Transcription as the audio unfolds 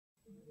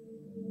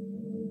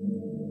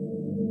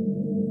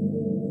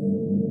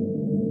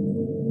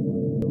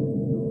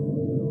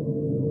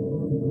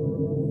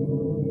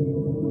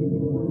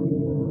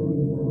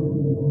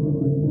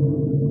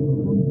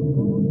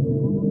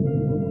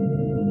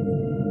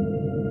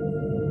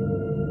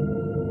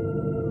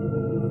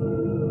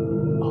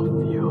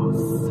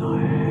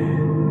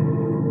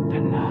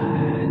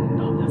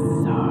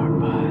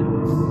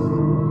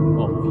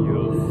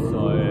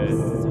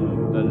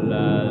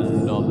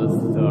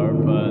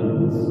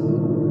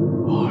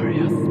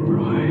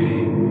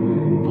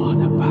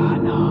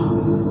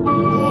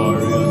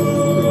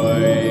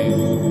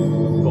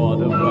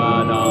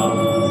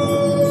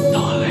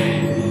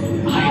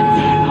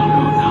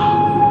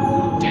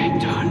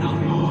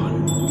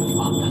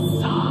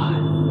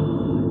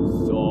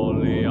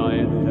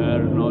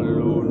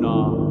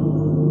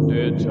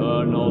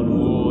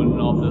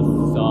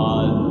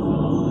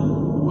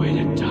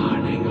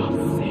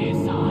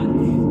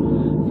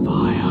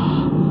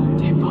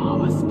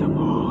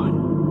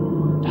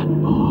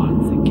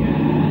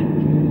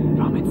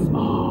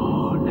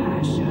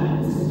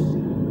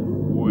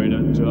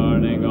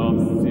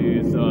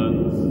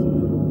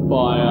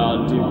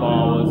Fire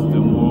devours the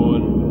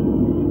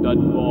moon that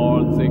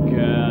burns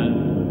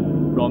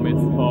again from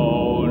its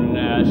own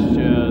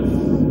ashes.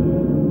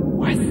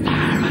 We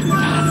stare at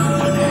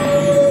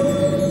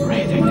destiny,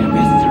 reading the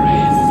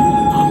mysteries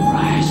of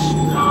fresh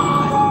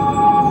blood.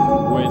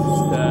 We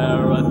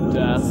stare at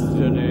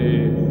destiny,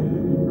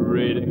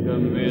 reading the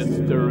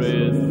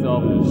mysteries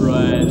of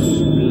fresh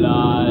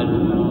blood.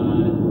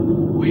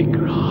 We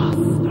cross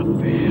the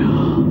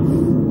fields,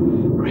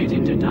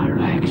 reading the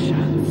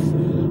directions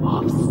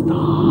of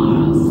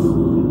stars.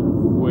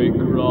 We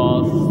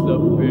cross the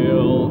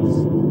fields,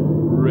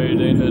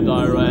 reading the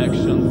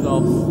directions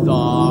of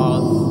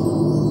stars.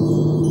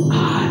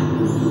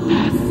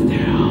 And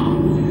still,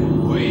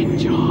 we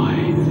enjoy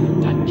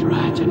the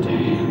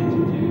tragedy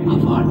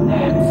of our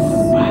next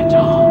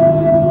battle.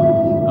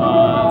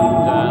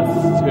 And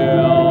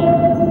still,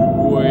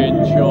 we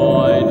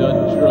enjoy the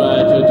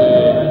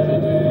tragedy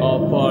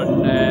of our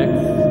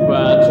next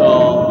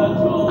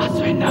battle. As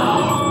we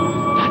know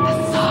that the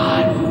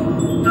sun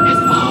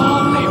is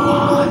only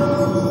one.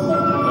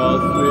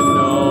 As we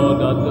know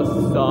that the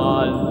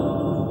sun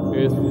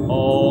is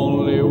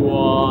only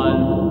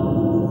one.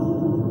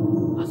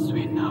 As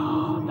we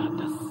know that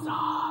the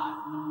sun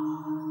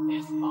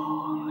is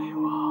only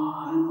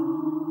one.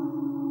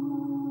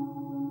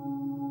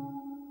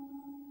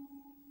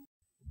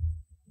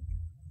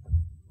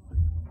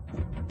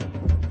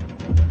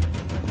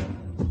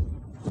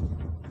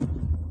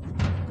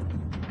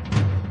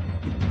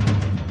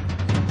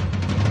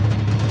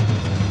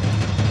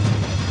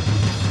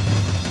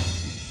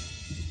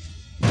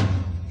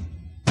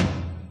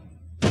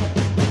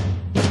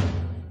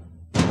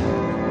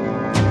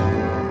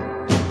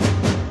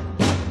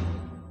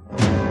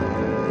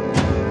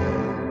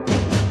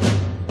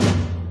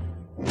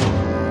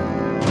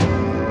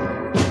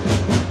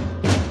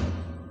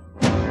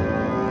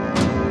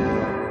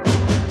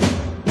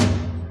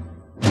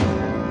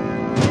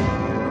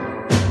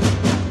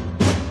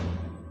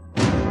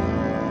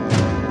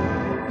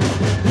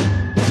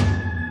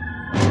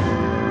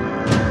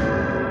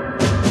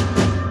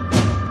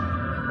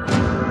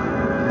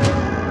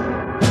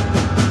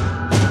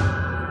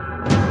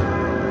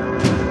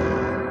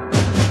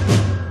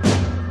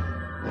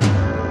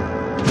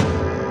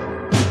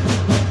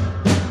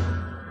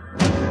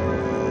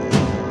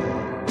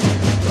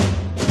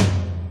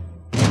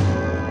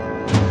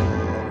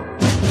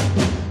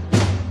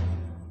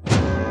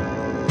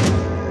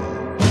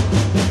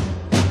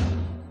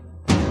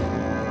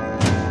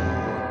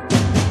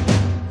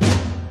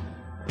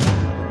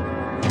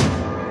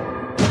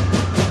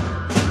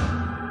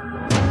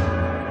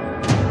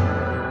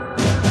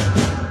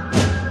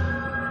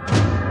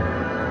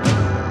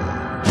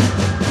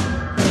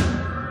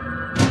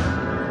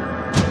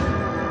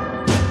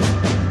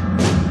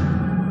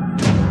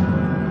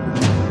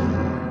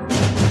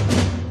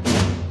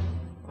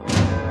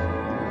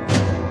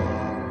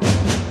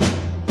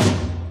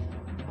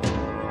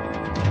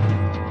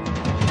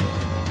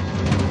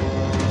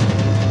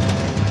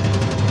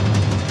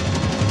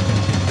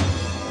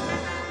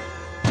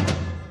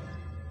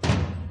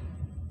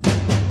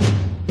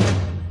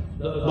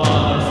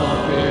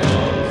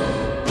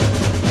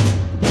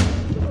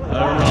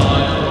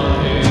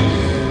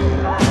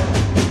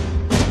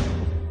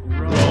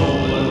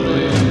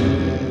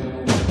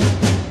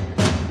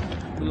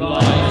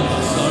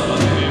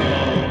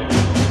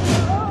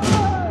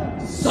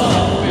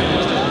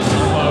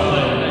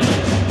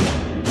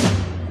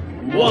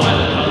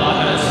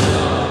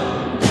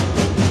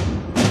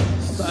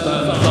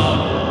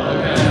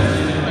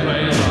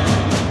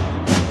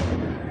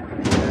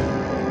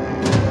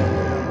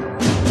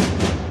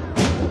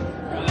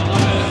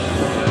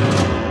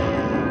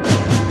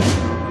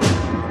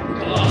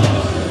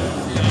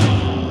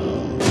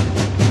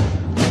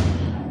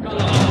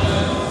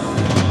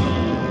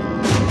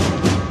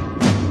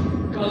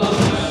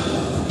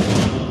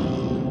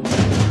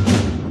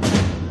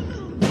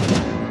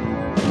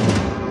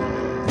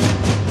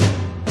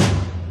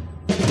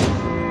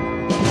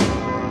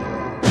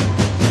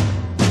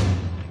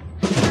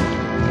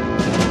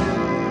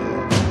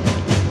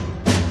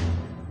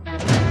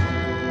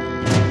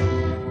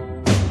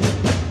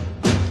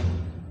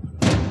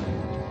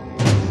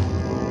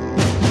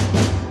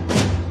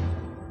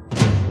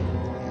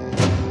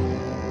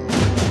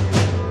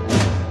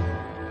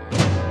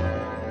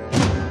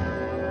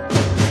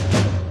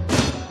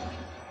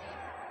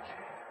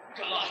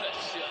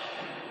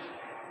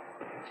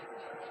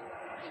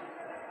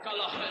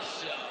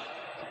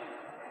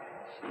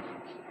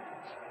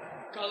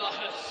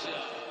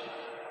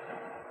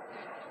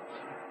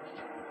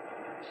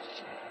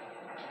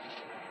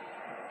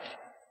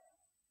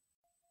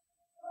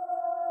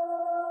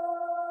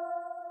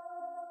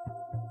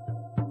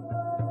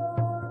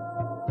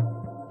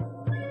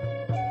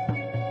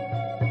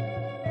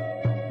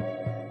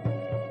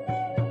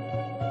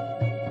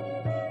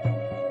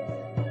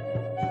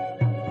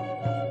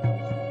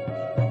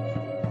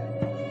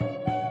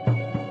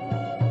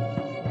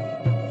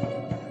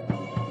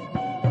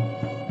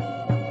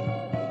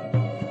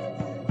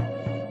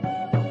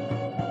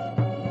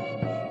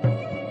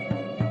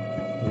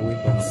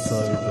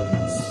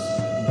 serpents,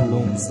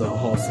 blooms the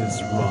horse's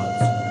rod.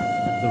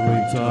 The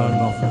return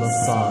of the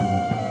sun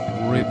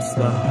rips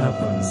the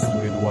heavens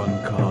with one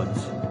cut.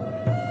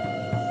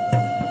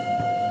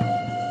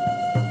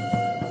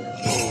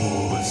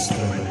 Oh,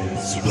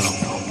 extremities run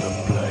from the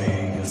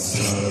plague, a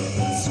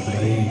serpent's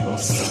plague or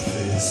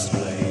Saefis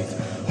blade.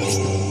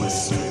 Oh,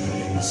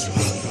 extremities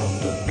run from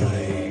the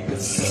plague, a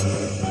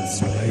serpent's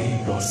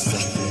plague or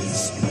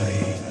Saefis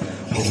blade.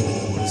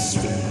 Oh,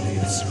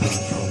 extremities run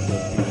from the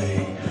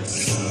plague,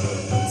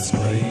 serpent's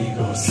plague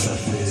or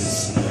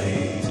Saefis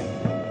blade.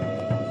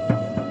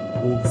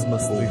 Wolves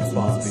must be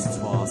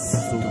fast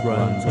to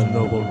grant a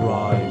noble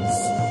rise.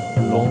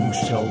 Long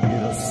shall be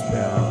the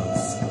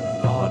spears,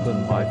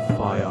 hardened by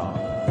fire,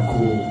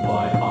 cooled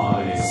by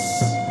ice.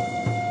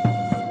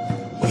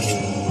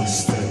 Oh,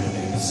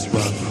 extremities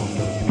run from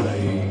the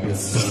plague, a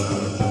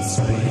serpent's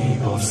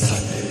plague or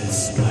Saefis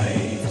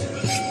blade.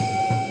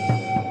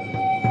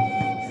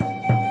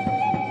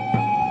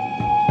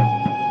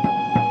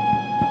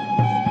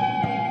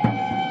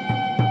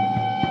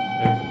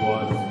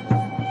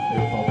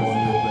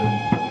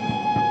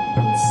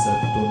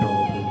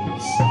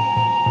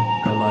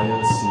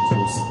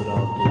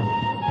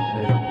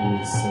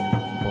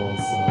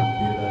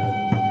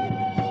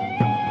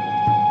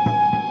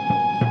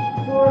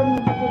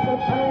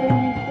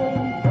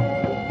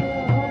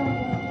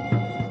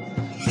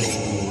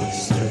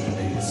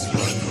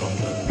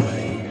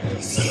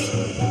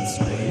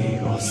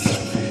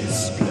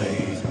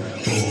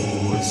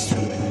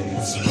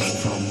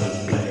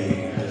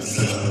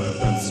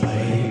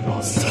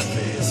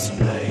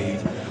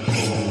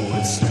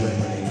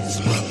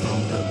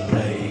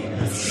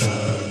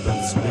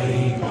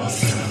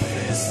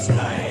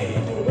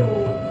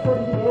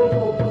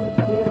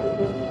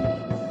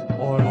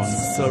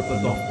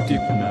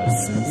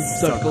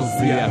 Circles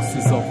the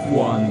axis of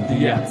one,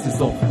 the axis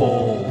of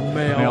all.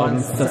 May our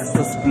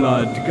ancestors'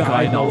 blood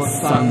guide our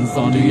sons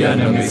on the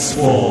enemy's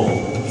fall.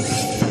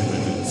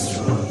 Extremities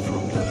run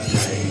from the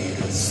plague,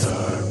 a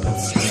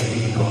serpent's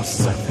plague or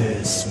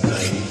Saefis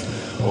blade.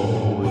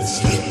 Oh,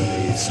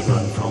 extremities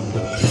run from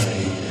the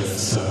plague, a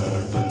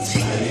serpent's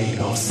plague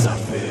or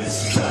Saefis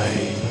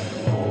blade.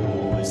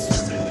 Oh,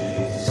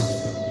 extremities.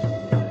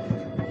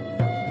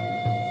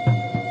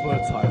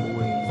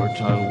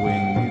 Fertile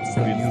wind, it's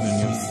the new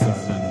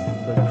season.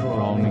 The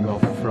crowning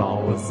of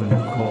flowers and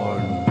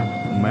corn.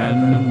 Man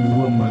and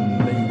woman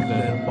link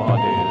their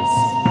bodies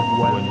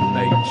when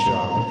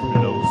nature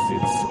blows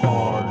its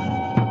horn.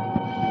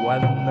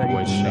 When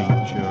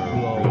nature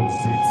blows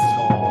its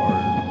horn.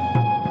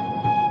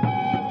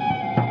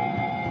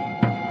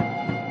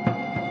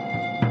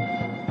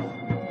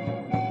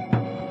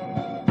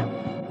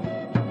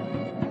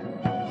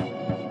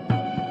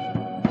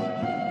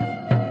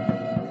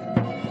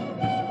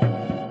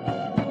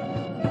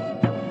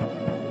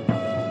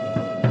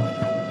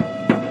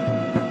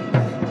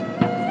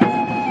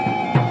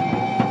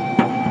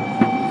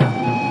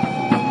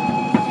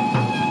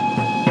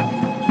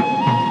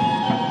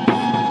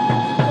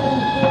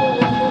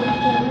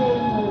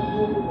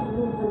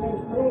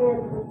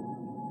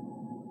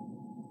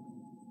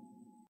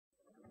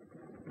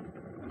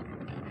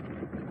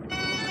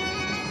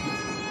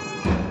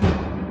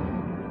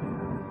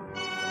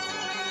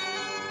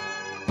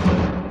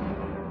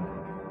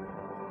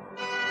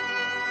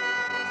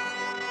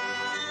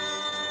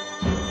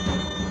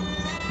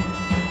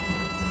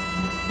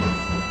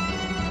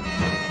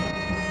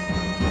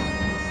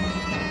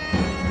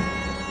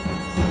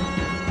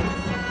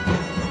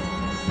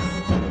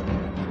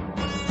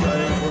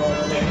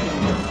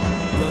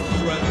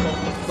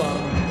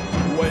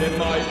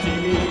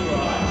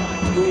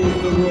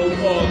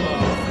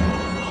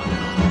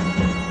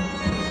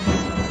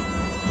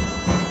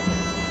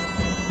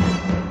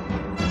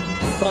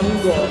 Sun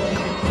god,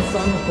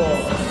 sun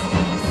god,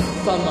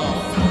 summer,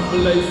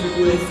 blazing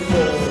winds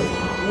fall,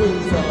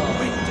 winter,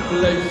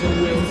 blazing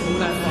winds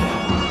never.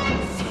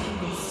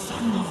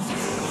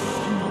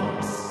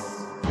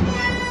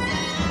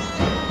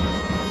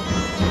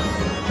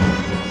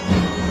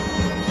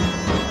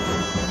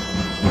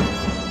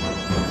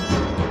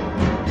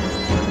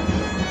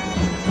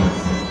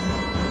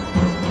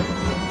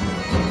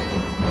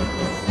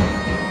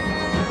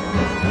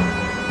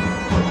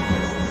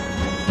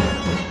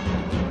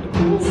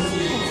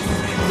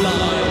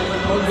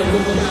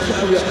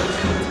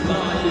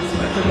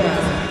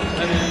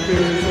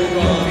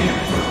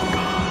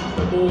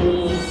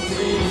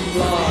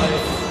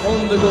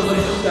 the golden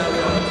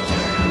chariot,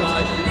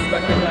 life is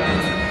back again,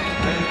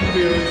 and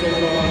spiritual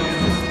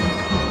rise.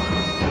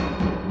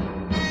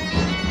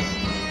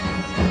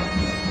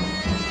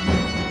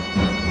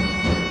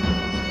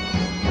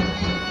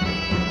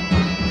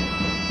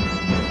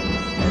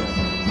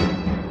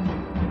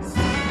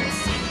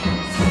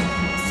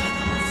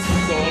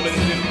 Soles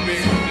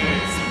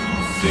invictis,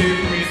 sin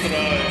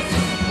mitrais,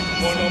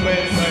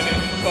 monumenta in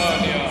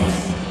Hispania,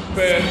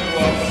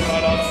 perquam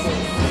palazzo.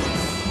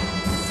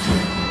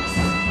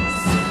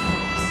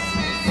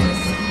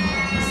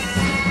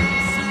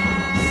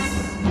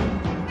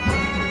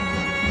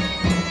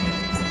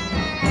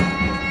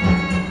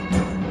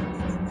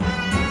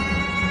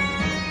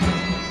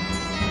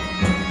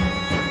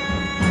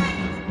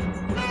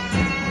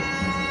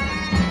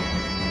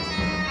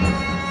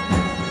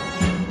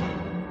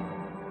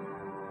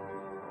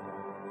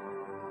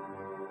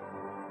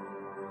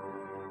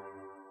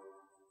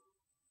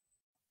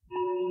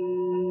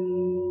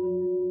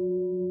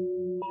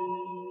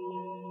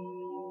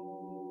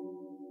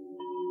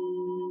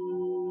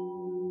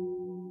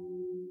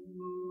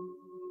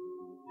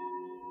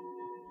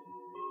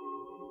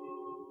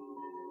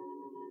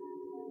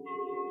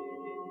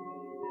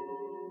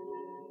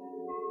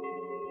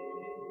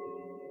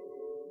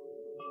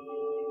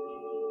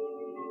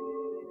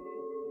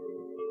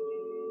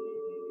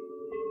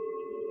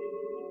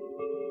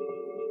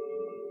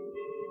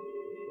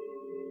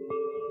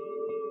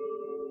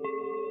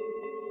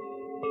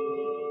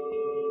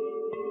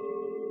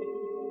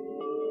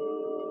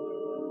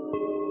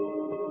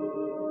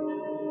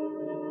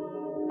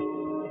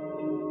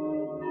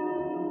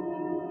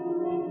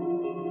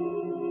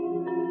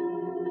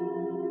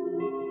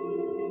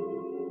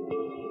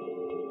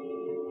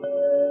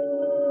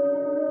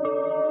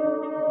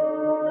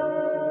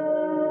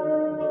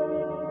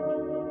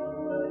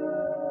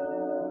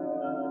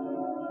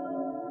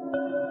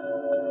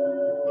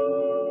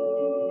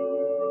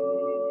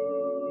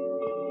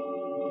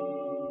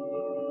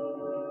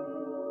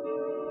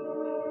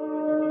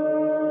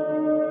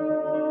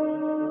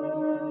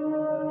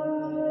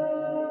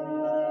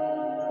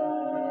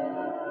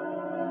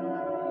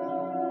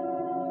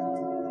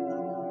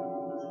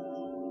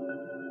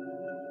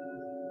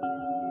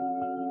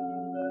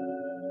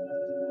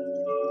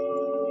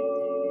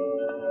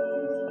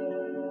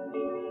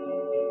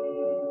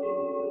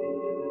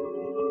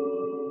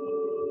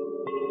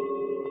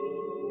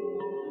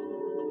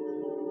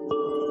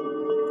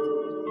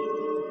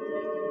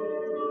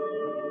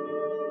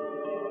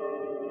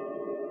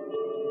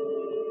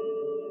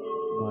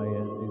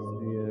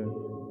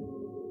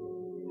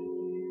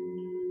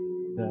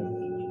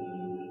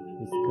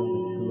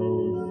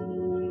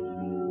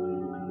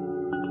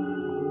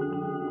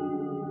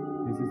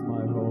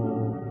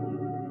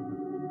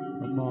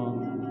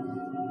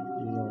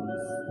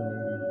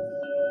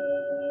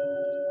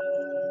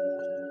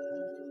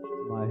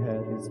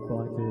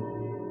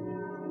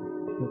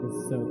 the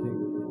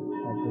setting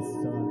of the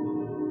sun.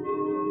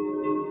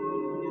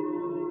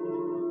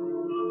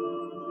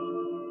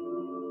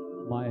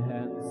 My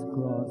hands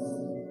cross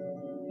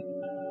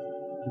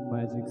the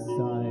magic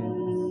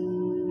signs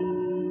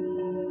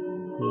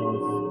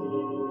crossed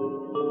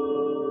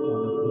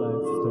on a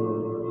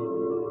flagstone.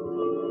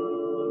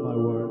 My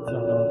words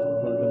are not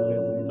for the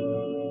living.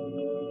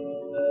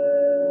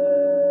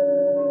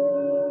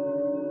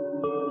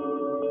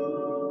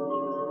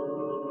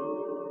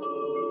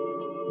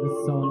 The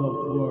sound of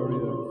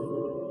warriors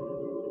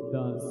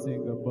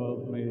dancing above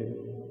me,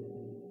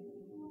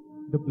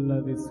 the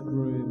bloody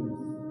screams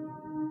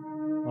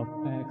of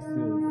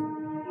axes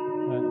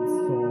and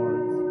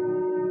swords,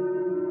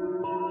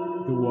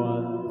 the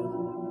ones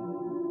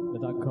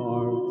that are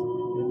carved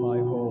in my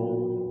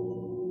hole.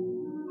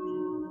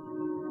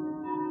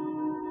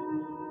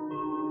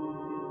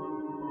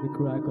 The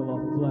crackle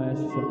of flesh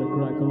and the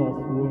crackle of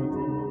wood,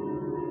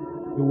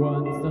 the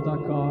ones that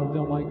are carved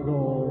on my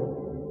goal.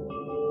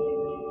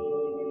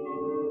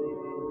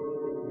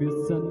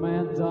 Beasts and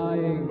men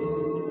dying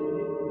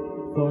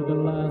for the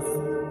last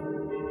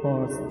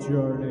horse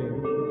journey,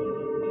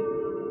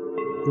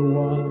 the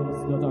ones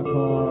that are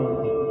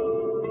carved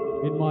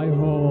in my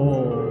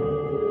hole.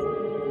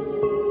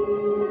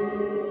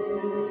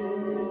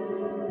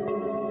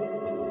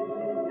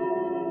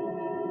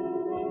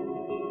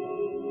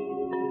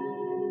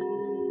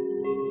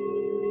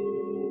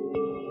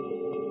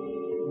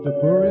 The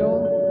burial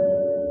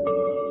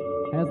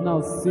has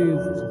now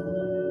ceased,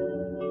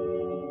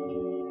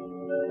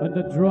 and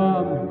the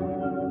drum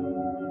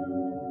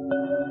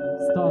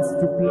starts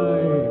to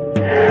play.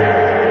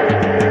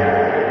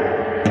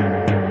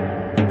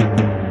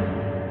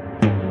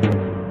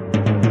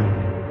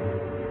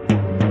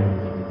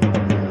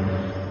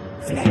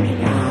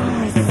 Flaming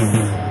eyes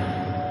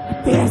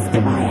appears to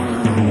my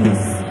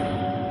eyes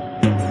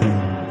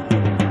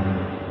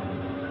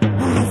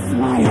as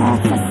my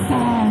heart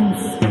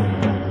ascends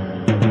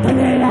to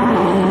the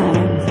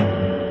land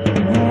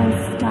and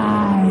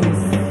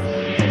skies.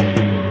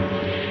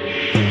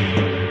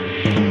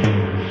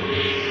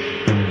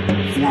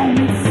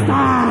 Flaming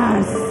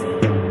stars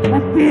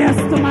appears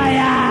to my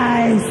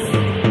eyes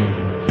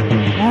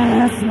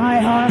as my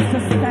heart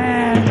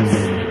ascends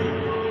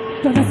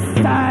to the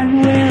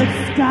sun-lit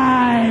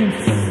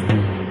skies.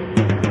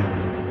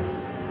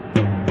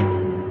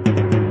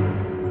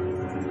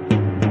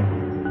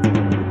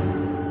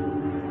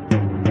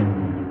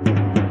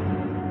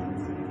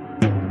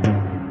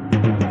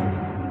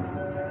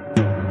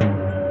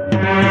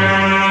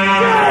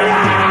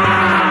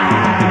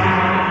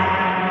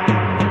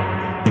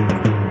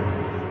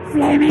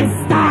 Flaming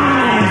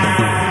stars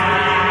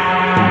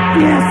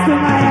appears to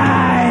my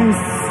eyes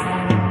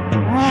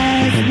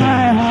as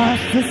my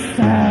heart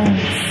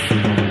ascends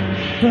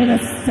to the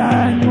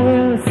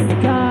sun-lit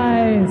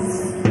skies.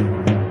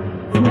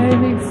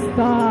 Flaming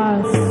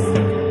stars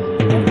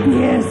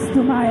appears to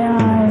my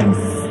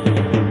eyes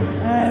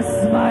as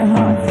my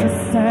heart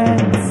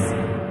ascends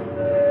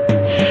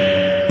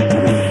to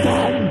the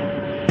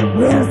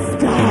sun-lit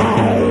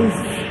skies.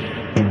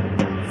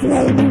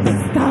 Flaming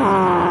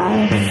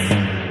stars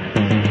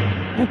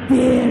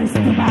appears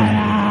to my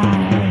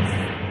eyes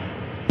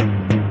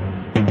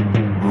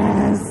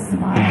as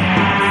my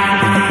heart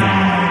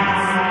ascends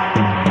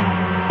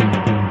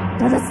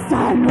to the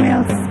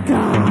sun-lit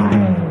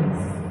skies.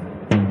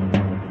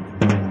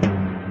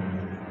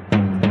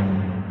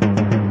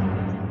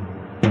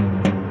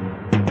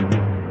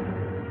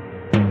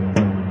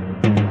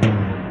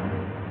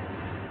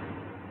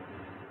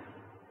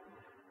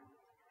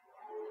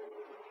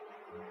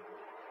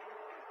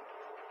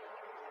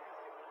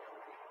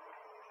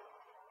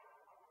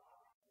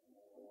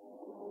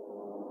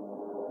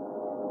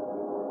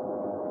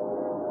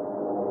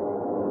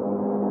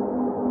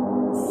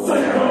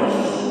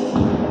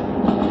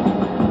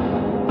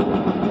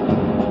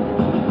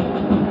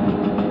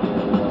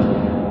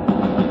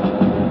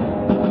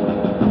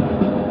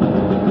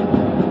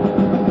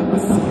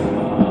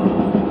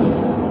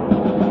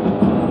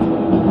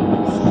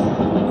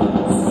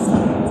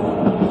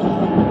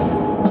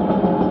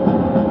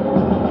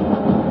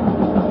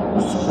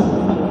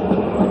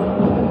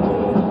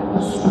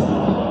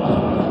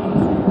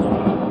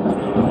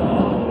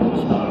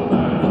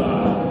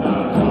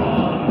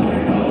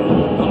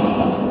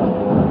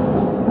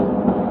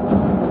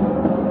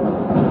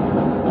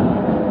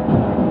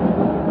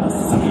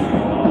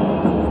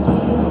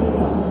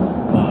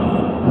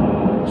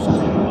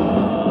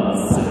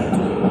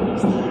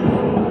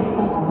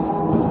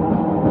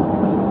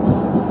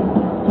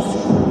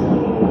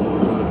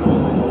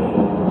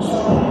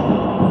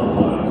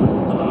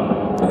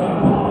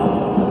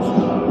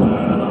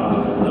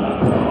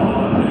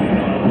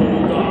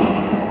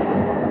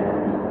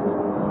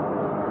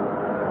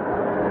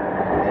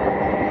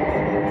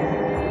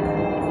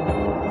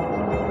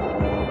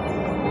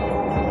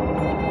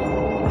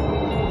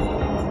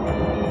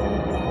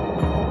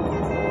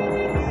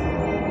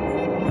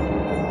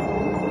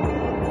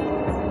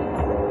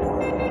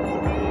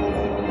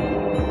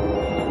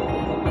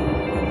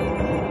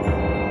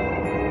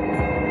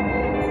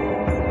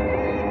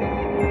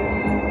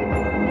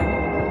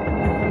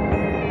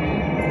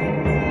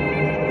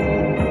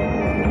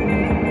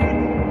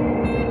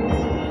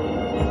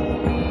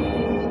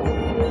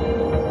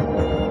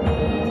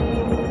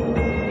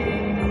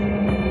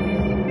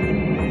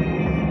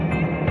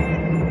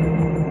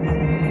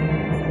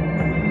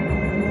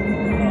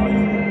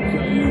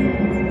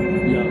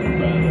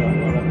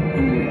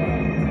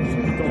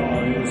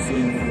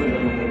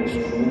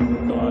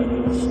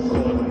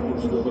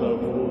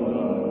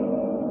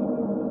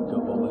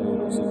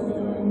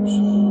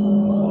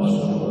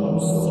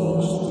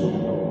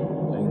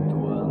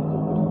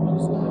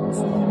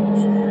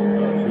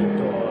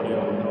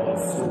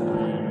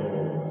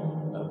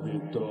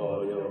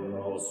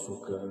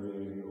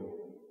 caminho.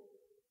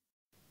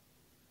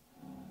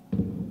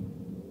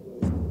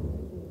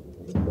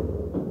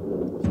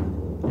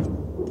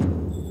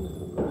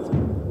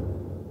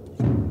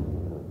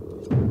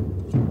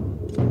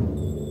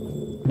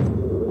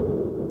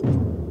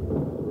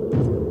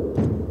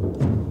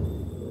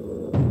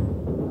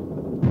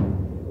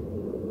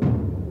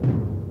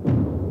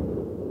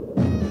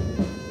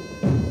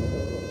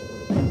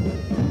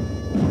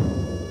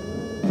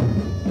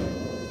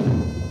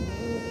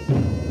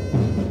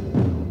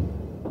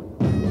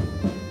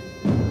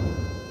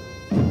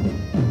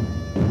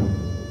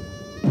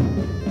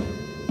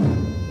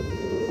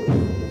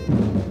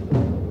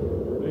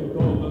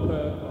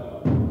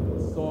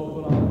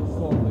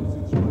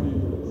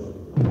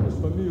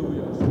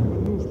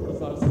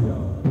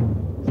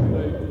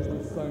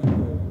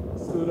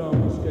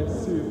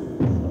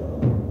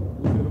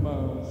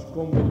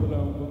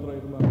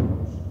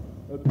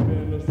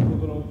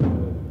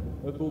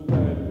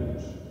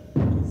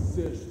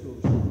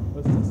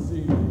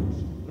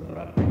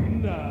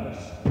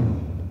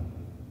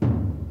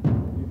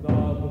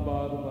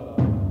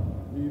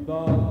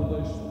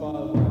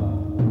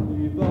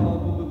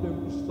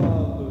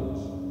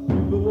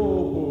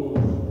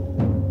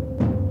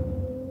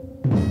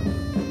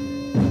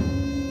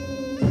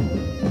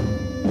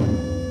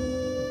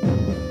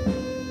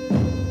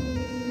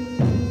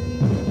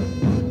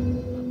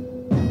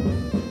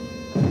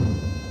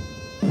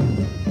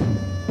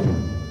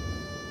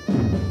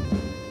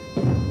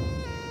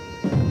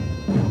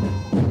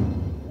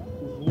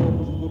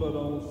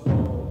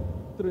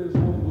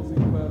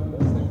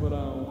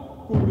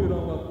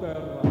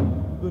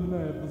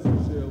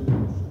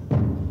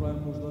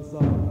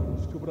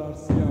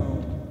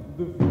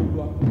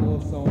 Devido à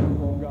correlação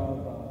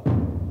prolongada,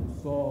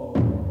 o Sol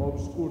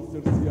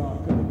obscurecer-se-á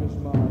cada vez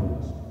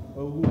mais, a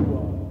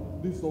Lua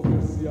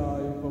dissolver-se-á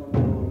em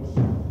vapores,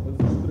 as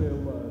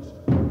estrelas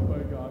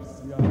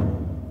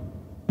apagar-se-ão.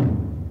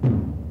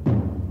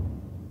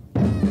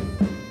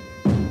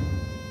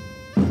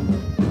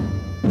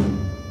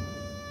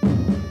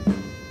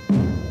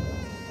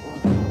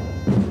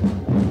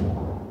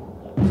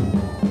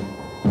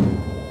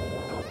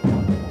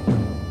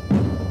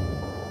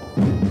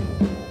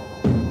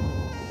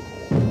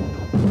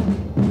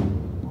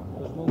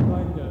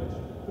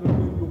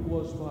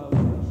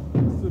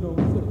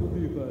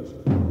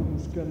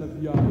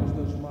 Canaviais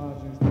das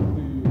margens dos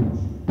rios,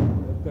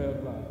 a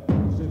terra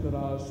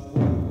rejeitará as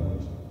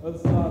plantas,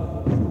 as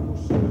árvores como os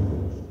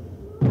cedros,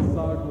 as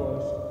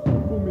águas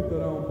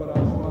vomitarão para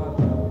as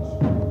margens,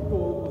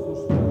 todos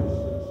os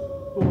peixes,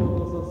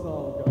 todas as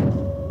algas,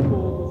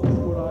 todos os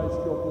corais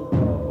que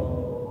ocultavam,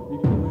 e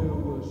com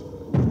eles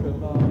os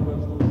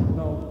cadáveres dos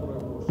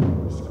náufragos,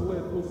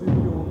 esqueletos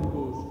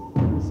hediondos,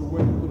 os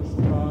ventres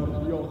de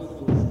carne e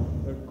ossos,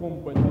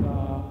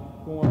 acompanhará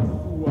com a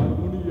sua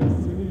harmonia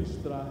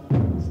sinistra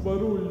os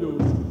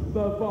barulhos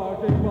da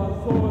vaga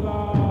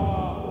invasora.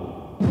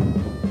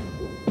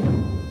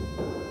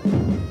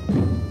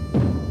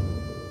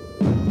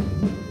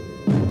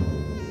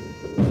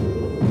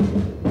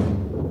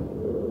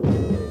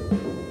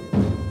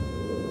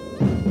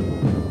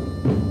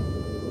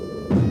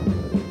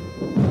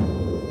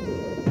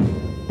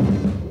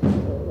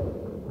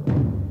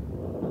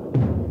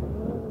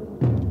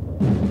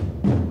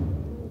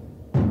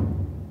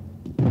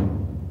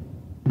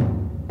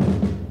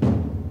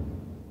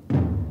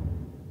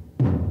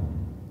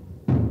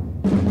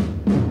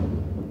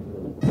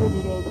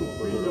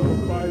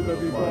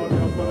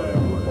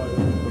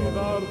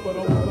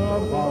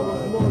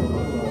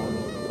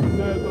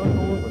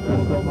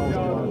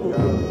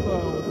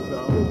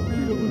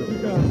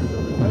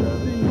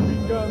 Assim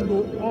vingando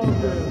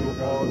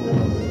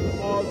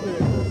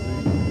Odin.